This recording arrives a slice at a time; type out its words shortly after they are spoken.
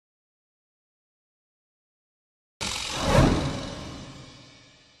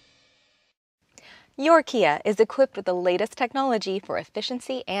Your Kia is equipped with the latest technology for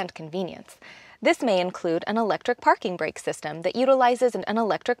efficiency and convenience. This may include an electric parking brake system that utilizes an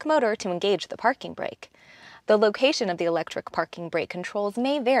electric motor to engage the parking brake. The location of the electric parking brake controls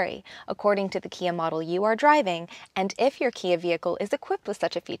may vary according to the Kia model you are driving and if your Kia vehicle is equipped with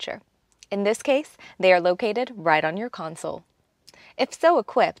such a feature. In this case, they are located right on your console. If so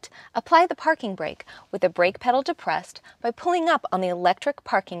equipped, apply the parking brake with the brake pedal depressed by pulling up on the electric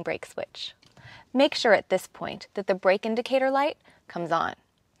parking brake switch. Make sure at this point that the brake indicator light comes on.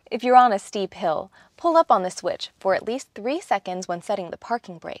 If you're on a steep hill, pull up on the switch for at least 3 seconds when setting the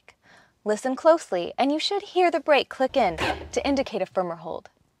parking brake. Listen closely and you should hear the brake click in to indicate a firmer hold.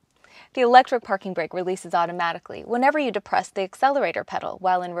 The electric parking brake releases automatically whenever you depress the accelerator pedal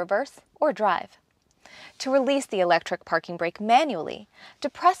while in reverse or drive. To release the electric parking brake manually,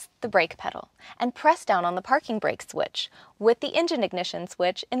 depress the brake pedal and press down on the parking brake switch with the engine ignition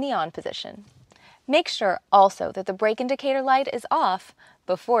switch in the on position. Make sure also that the brake indicator light is off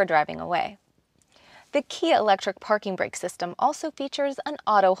before driving away. The Kia electric parking brake system also features an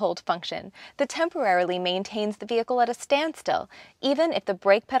auto hold function that temporarily maintains the vehicle at a standstill even if the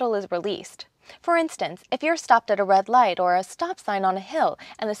brake pedal is released. For instance, if you're stopped at a red light or a stop sign on a hill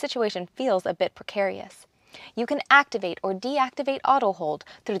and the situation feels a bit precarious, you can activate or deactivate auto hold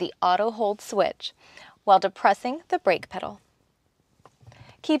through the auto hold switch while depressing the brake pedal.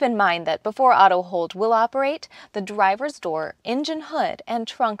 Keep in mind that before auto hold will operate, the driver's door, engine hood, and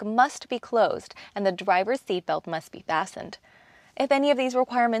trunk must be closed and the driver's seatbelt must be fastened. If any of these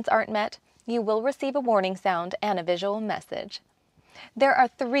requirements aren't met, you will receive a warning sound and a visual message. There are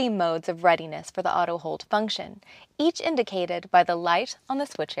 3 modes of readiness for the auto hold function, each indicated by the light on the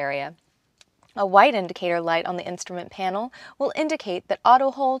switch area. A white indicator light on the instrument panel will indicate that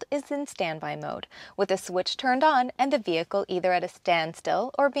auto hold is in standby mode, with the switch turned on and the vehicle either at a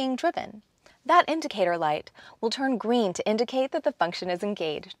standstill or being driven. That indicator light will turn green to indicate that the function is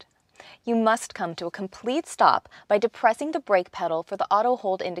engaged. You must come to a complete stop by depressing the brake pedal for the auto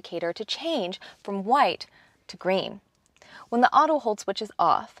hold indicator to change from white to green. When the auto hold switch is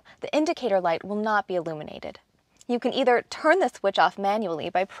off, the indicator light will not be illuminated. You can either turn the switch off manually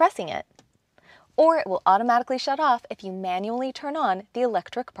by pressing it, or it will automatically shut off if you manually turn on the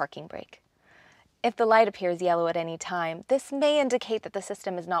electric parking brake. If the light appears yellow at any time, this may indicate that the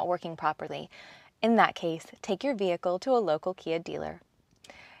system is not working properly. In that case, take your vehicle to a local Kia dealer.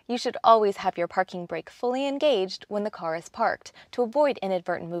 You should always have your parking brake fully engaged when the car is parked to avoid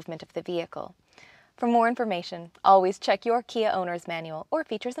inadvertent movement of the vehicle. For more information, always check your Kia Owner's Manual or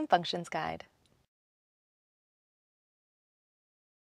Features and Functions Guide.